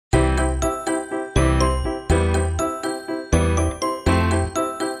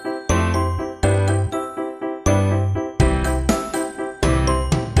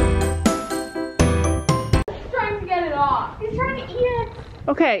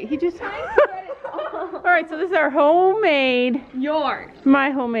Okay, he just... Alright, so this is our homemade. Yours. My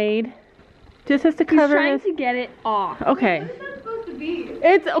homemade. Just has to cover trying his... to get it off. Okay. What is that supposed to be?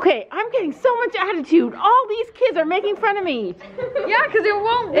 It's okay. I'm getting so much attitude. All these kids are making fun of me. Yeah, because it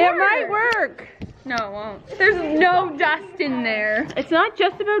won't work. It might work. No, it won't. There's no dust in there. It's not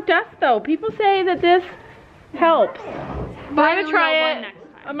just about dust though. People say that this helps. But I'm gonna try it.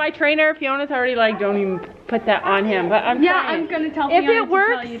 My trainer, Fiona's already like, don't even put that on him. But I'm trying. I'm gonna tell if Fiona it works,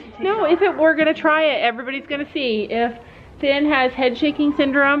 to tell you to take no, it off. if it we're gonna try it, everybody's gonna see if Finn has head shaking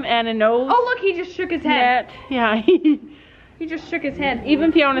syndrome and a nose. Oh look, he just shook his head. Yeah. He just shook his head.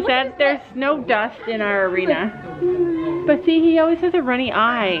 Even Fiona said there's no dust in our arena. But see, he always has a runny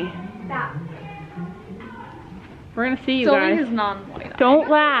eye. We're gonna see you It's guys. only his non-white eye. Don't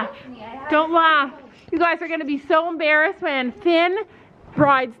laugh. Don't laugh. You guys are gonna be so embarrassed when Finn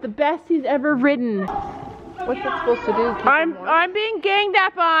rides the best he's ever ridden. What's it supposed to do? I'm being ganged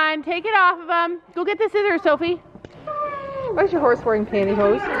up on. Take it off of him. Go get the scissors, Sophie. Why is your horse wearing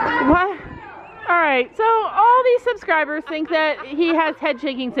pantyhose? What? Alright, so all these subscribers think that he has head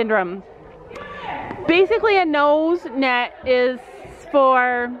shaking syndrome. Basically a nose net is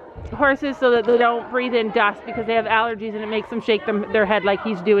for horses so that they don't breathe in dust because they have allergies and it makes them shake their head like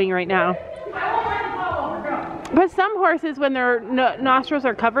he's doing right now. But some horses, when their nostrils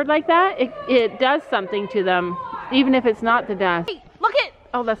are covered like that, it does something to them, even if it's not the dust. Hey, look it!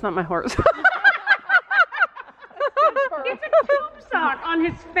 Oh, that's not my horse. It's a tube sock on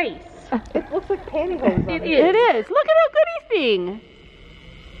his face. It looks like pantyhose. It It is. Look at how good he's being.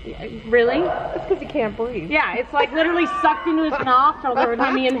 Really? That's because he can't breathe. Yeah, it's like literally sucked into his nostrils every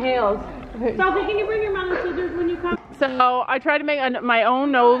time he inhales. Sophie, can you bring your mother's scissors when you come? So I tried to make my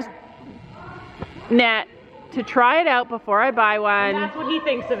own nose net to try it out before I buy one. That's what he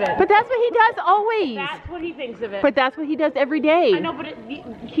thinks of it. But that's what he does always. That's what he thinks of it. But that's what he does every day. I know, but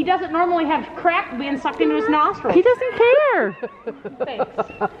he doesn't normally have crap being sucked into his nostrils. He doesn't care. Thanks.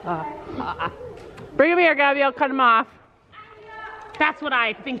 Bring him here, Gabby. I'll cut him off. That's what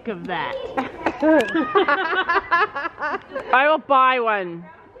I think of that. I will buy one.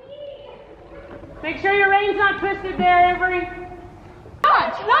 Make sure your reine's not twisted there, Avery.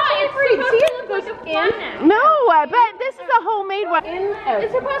 No, but this is a homemade one.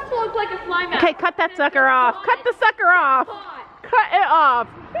 It's supposed to look like a fly mask. Okay, cut that sucker off. Cut the sucker off. Cut it off.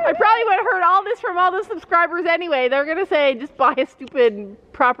 I probably would have heard all this from all the subscribers anyway. They're gonna say, just buy a stupid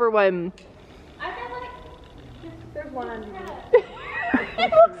proper one. I feel like there's one underneath. He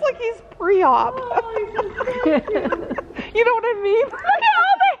looks like he's pre-op. You know what I mean? Look at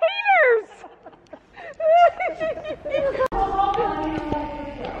all the haters.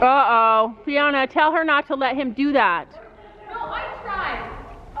 Uh-oh. Fiona, tell her not to let him do that. No, I tried.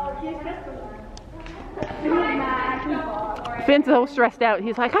 Oh, he's just Finn's so stressed out.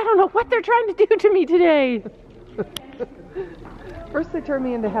 He's like, I don't know what they're trying to do to me today. First they turned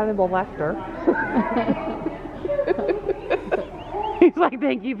me into Hannibal Lecter. He's like,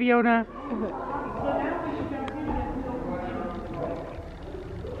 thank you, Fiona.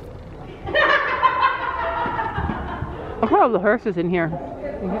 Look at all the horses in here.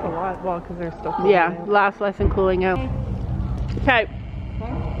 We have a lot, well, because they're still Yeah, last lesson cooling out. Okay.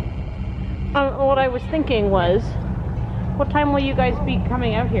 What I was thinking was, what time will you guys be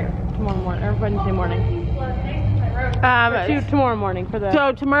coming out here tomorrow morning or Wednesday morning? Tomorrow morning for the.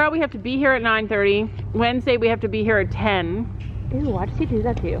 So tomorrow we have to be here at 9:30. Wednesday we have to be here at 10. Ew, why does he do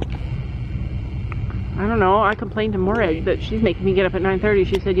that to you? I don't know. I complained to Morag that she's making me get up at 9:30.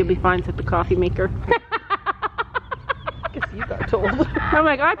 She said you'll be fine. Set the coffee maker. Guess you got told. I'm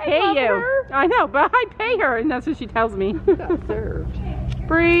like, I pay you. her. I know, but I pay her, and that's what she tells me. Got served.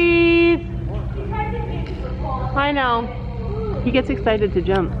 Breathe. I know. He gets excited to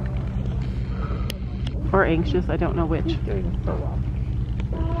jump. Or anxious, I don't know which. He's doing so well.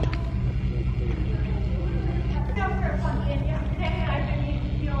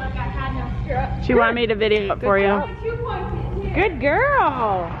 She wanted me to video it for you. Good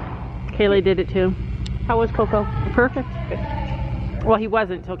girl. Kaylee did it too. How was Coco? Perfect. Well, he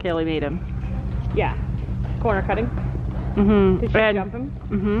wasn't till Kaylee made him. Yeah. Corner cutting. Mm-hmm. Did she jump him?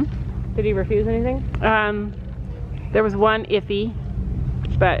 Mm-hmm. Did he refuse anything? There was one iffy,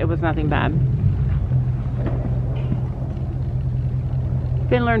 but it was nothing bad.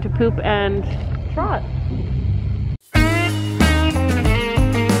 Finn learned to poop and Trot.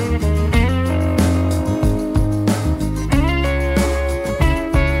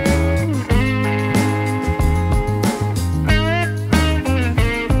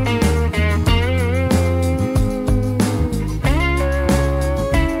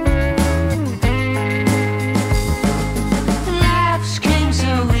 Life's came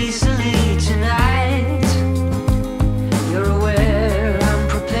so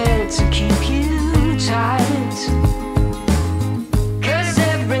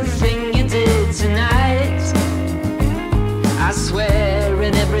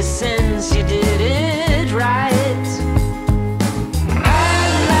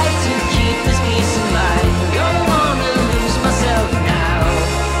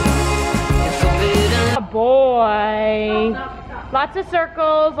Lots of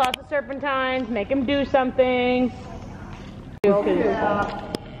circles, lots of serpentines, make him do something.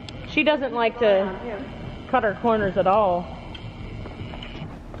 She doesn't like to cut her corners at all.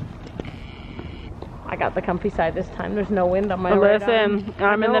 I got the comfy side this time. There's no wind on my right arm. Listen,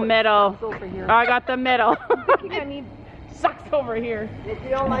 I'm in the middle. I got the middle. I need sucks over here. If you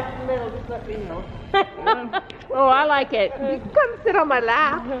don't like the middle, just let me know. Oh, I like it. Come sit on my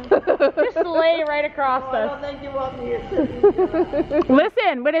lap. Just lay right across I us. don't think you want me here sitting.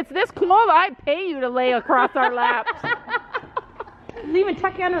 Listen, when it's this cold, I pay you to lay across our laps. Doesn't even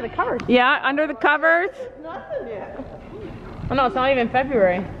tuck you under the covers. Yeah, under the covers. Nothing yet. Oh no, it's not even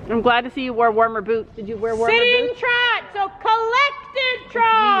February. I'm glad to see you wore warmer boots. Did you wear warmer Sitting boots? trot, so collected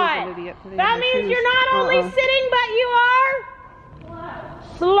trot. That means you're not only sitting, but you are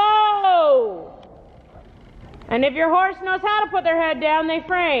slow. And if your horse knows how to put their head down, they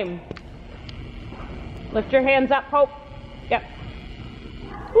frame. Lift your hands up, Hope. Yep.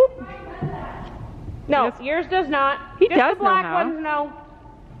 Whoop. No, Yes. yours does not. He Just does the black know how. ones know.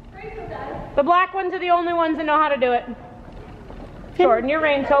 The black ones are the only ones that know how to do it. Shorten your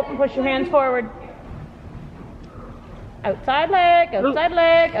reins, Hope, and push your hands forward. Outside leg, outside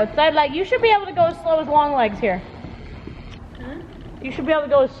leg, outside leg. You should be able to go as slow as long legs here. You should be able to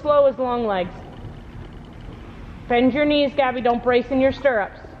go as slow as long legs. Bend your knees, Gabby. Don't brace in your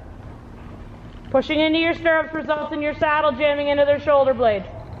stirrups. Pushing into your stirrups results in your saddle jamming into their shoulder blades.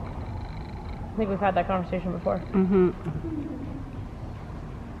 I think we've had that conversation before. Mm-hmm.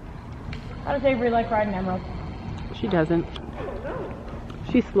 How does Avery like riding Emerald? She doesn't.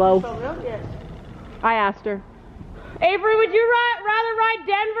 She's slow. I asked her. Avery, would you rather ride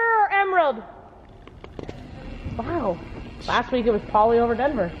Denver or Emerald? Wow. Last week it was Polly over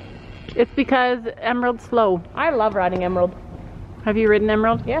Denver. It's because Emerald's slow. I love riding Emerald. Have you ridden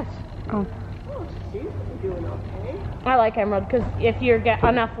Emerald? Yes. Oh. She's doing okay. I like Emerald because if you get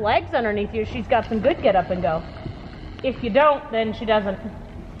enough legs underneath you, she's got some good get up and go. If you don't, then she doesn't.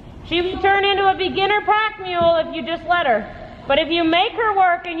 She will turn into a beginner pack mule if you just let her. But if you make her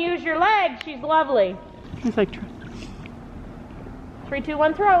work and use your legs, she's lovely. It's like 3, 2,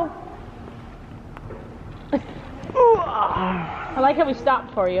 1, throw. I like how we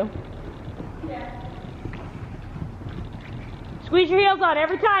stopped for you. Squeeze your heels on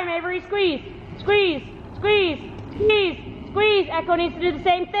every time, Avery. Squeeze, squeeze, squeeze, squeeze, squeeze. Echo needs to do the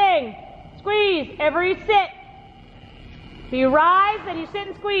same thing. Squeeze, Avery, sit. So you rise, then you sit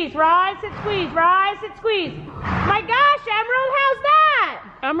and squeeze. Rise, sit, squeeze. Rise, sit, squeeze. My gosh, Emerald, how's that?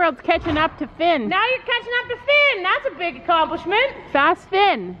 Emerald's catching up to Finn. Now you're catching up to Finn. That's a big accomplishment. Fast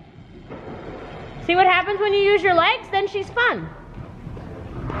Finn. See what happens when you use your legs? Then she's fun.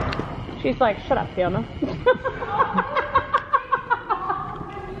 She's like, shut up, Fiona.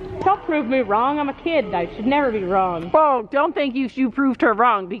 Don't prove me wrong. I'm a kid. I should never be wrong. Whoa, don't think you proved her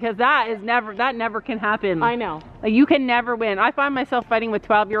wrong, because that never can happen. I know. Like, you can never win. I find myself fighting with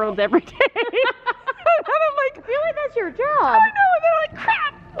 12-year-olds every day. And I'm like, I feel like that's your job. I know, and they're like,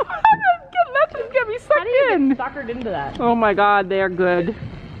 crap. Let's just get me sucked How do you in. get suckered into that? Oh my God, they're good.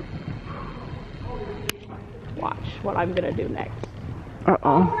 Watch what I'm gonna do next.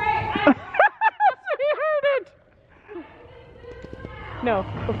 Uh-oh. She heard it. No,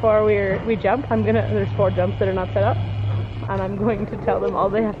 before we jump, there's 4 jumps that are not set up. And I'm going to tell them all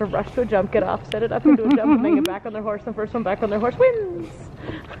they have to rush to a jump, get off, set it up into a jump, and then get back on their horse. The first one back on their horse wins.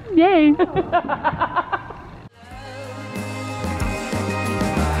 Yay.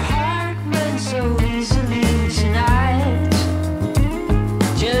 So easily tonight,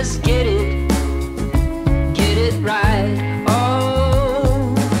 just get it right.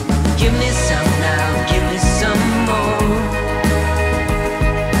 Oh, give me some now, give me some more.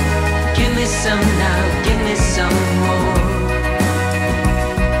 Give me some now, give me some more.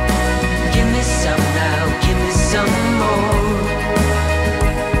 Give me some now, give me some more.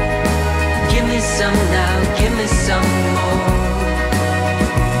 Give me some now, give me some more.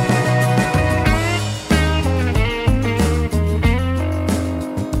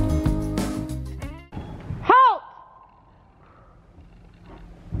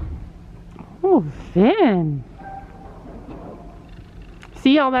 Oh, Finn.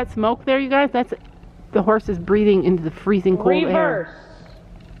 See all that smoke there, you guys? That's the horse is breathing into the freezing cold Reverse. air.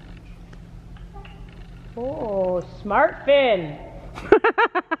 Oh, smart Finn.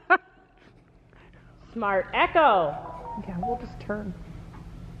 Smart Echo. Yeah, we'll just turn.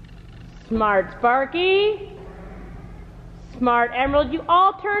 Smart Sparky. Smart Emerald. You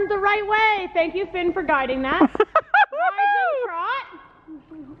all turned the right way. Thank you, Finn, for guiding that. Rising trot.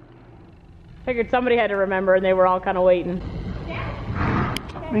 Figured somebody had to remember, and they were all kind of waiting.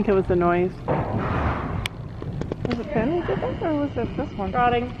 I think it was the noise. Was it Finn who did that, or was it this one?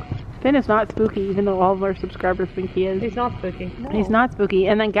 Trotting. Finn is not spooky, even though all of our subscribers think he is. He's not spooky. No. He's not spooky.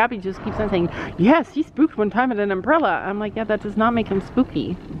 And then Gabby just keeps on saying, yes, he spooked one time at an umbrella. I'm like, yeah, that does not make him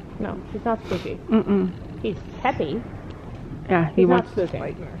spooky. No, he's not spooky. Mm-mm. He's happy. Yeah, he He's not wants. spooky.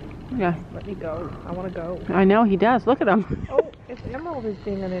 Fighting her. Yeah, Let me go. I want to go. I know he does. Look at him. Oh, it's Emerald who's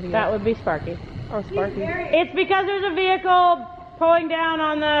being an idiot. That would be Sparky. Oh, Sparky. It's because there's a vehicle pulling down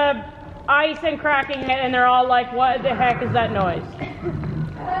on the ice and cracking it, and they're all like, what the heck is that noise?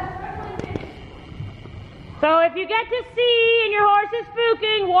 So if you get to see and your horse is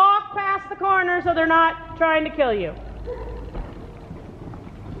spooking, walk past the corner so they're not trying to kill you.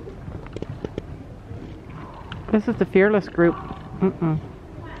 This is the Fearless group. Mm-mm.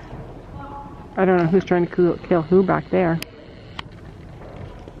 I don't know who's trying to kill who back there.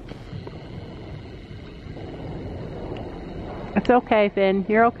 It's okay, Finn.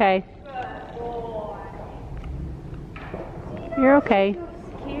 You're okay. You're okay.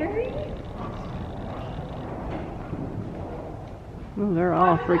 Oh, they're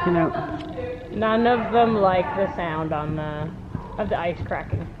all freaking out. None of them like the sound of the ice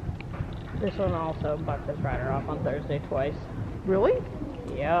cracking. This one also bucked his rider off on Thursday twice. Really?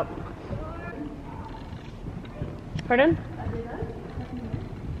 Yep. Pardon?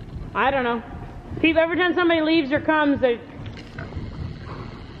 I don't know. Every time somebody leaves or comes, they...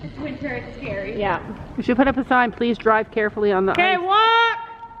 It's winter, it's scary. Yeah. We should put up a sign, please drive carefully on the Okay, ice. walk!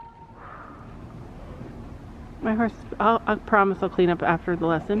 My horse, I promise I'll clean up after the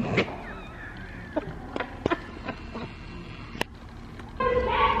lesson. I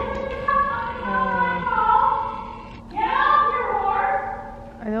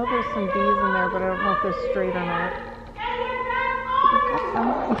know there's some bees in there, but I don't know if they're straight or not.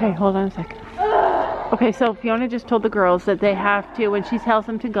 Okay, hold on a second. Okay, so Fiona just told the girls that they have to, when she tells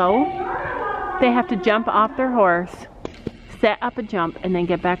them to go, they have to jump off their horse, set up a jump, and then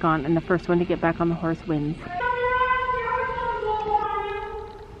get back on, and the first one to get back on the horse wins.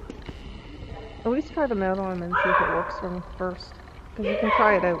 At least try them out on them and see if it works for them first. Because you can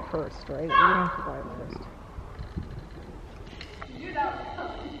try it out first, right? You don't have to buy it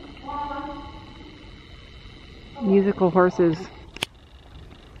first. Musical horses.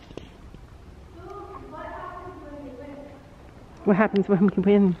 What happens when we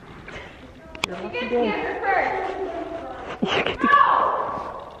win? You're lucky day. You get to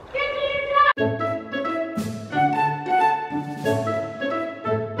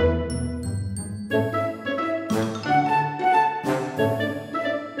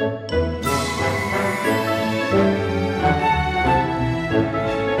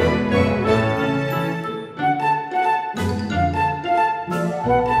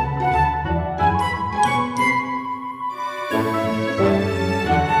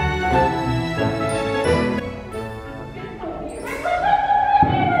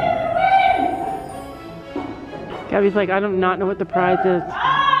Gabby's like, I do not know what the prize is.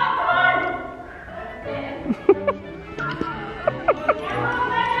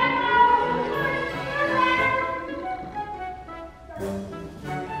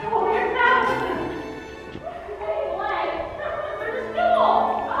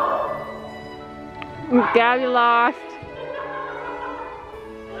 Gabby lost.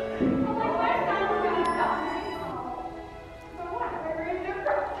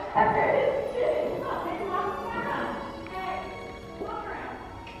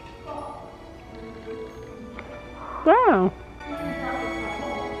 Wow.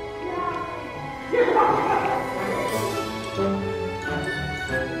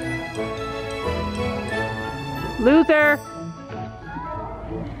 Loser.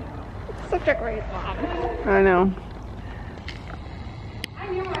 Such a great mom. I know. I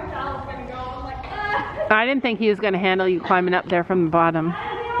knew my child was gonna go. I'm like, ah. I didn't think he was going to handle you climbing up there from the bottom.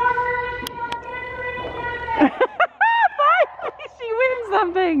 Finally, she wins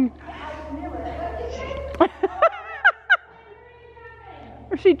something.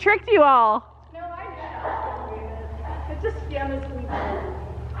 Or she tricked you all. No, I know. It's just Fiona's evil.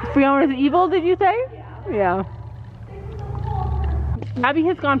 Fiona's evil, did you say? Yeah. Abby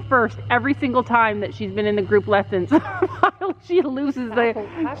has gone first every single time that she's been in the group lessons. She loses the...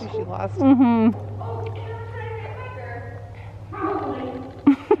 Happy she lost. Mm-hmm.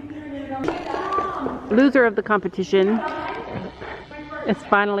 Loser of the competition is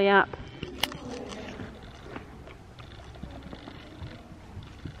finally up.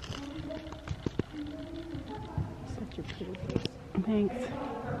 Such a pretty face. Thanks.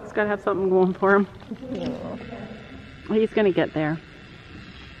 He's got to have something going for him. Yeah. He's going to get there.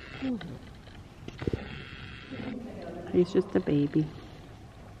 He's just a baby.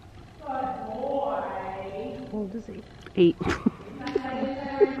 old is he? 8.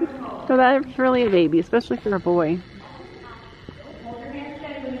 So that's really a baby, especially for a boy.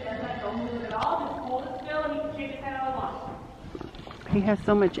 He has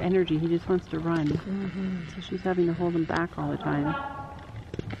so much energy, he just wants to run. So she's having to hold him back all the time.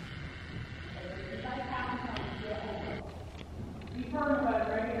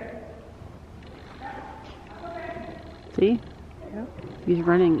 See? Yeah. He's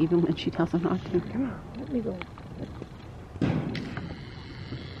running even when she tells him not to. Come on, let me go.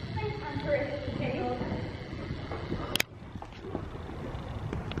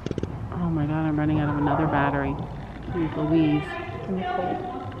 Oh my god, I'm running out of another battery. Jeez Louise. In the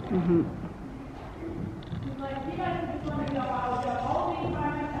cold.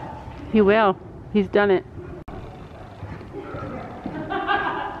 He will. He's done it.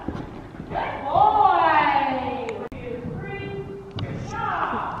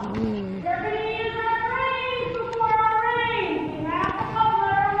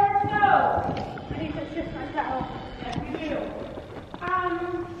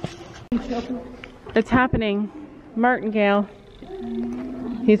 It's happening. Martingale.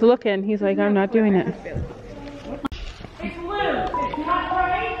 He's looking. He's like, I'm not doing it. It's loose. It's not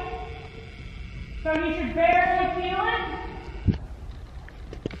right. So you should barely feel it.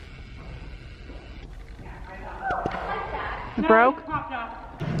 It broke? It's popped off.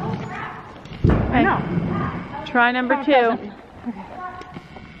 Okay. No. Try number 2.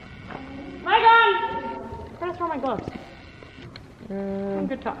 My gun! Where's my gloves?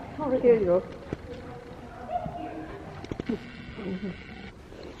 Good talk. Here you go.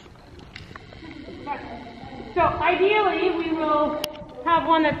 So ideally, we will have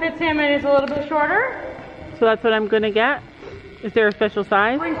one that fits him and is a little bit shorter. So that's what I'm going to get? Is there a special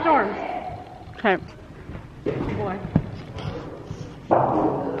size? Spring storms. Okay. Boy.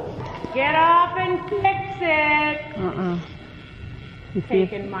 Get off and fix it. You see?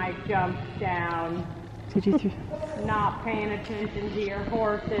 Taking my jump down. Did you see? Not paying attention to your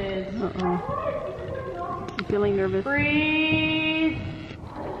horses. I'm feeling nervous. Breathe.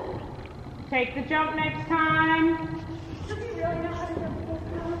 Take the jump next time.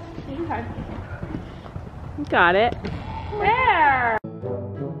 Okay. Got it. There.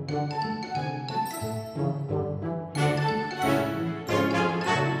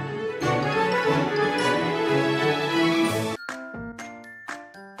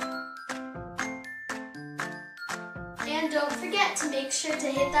 And don't forget to make sure to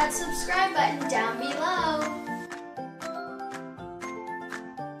hit that subscribe button down below.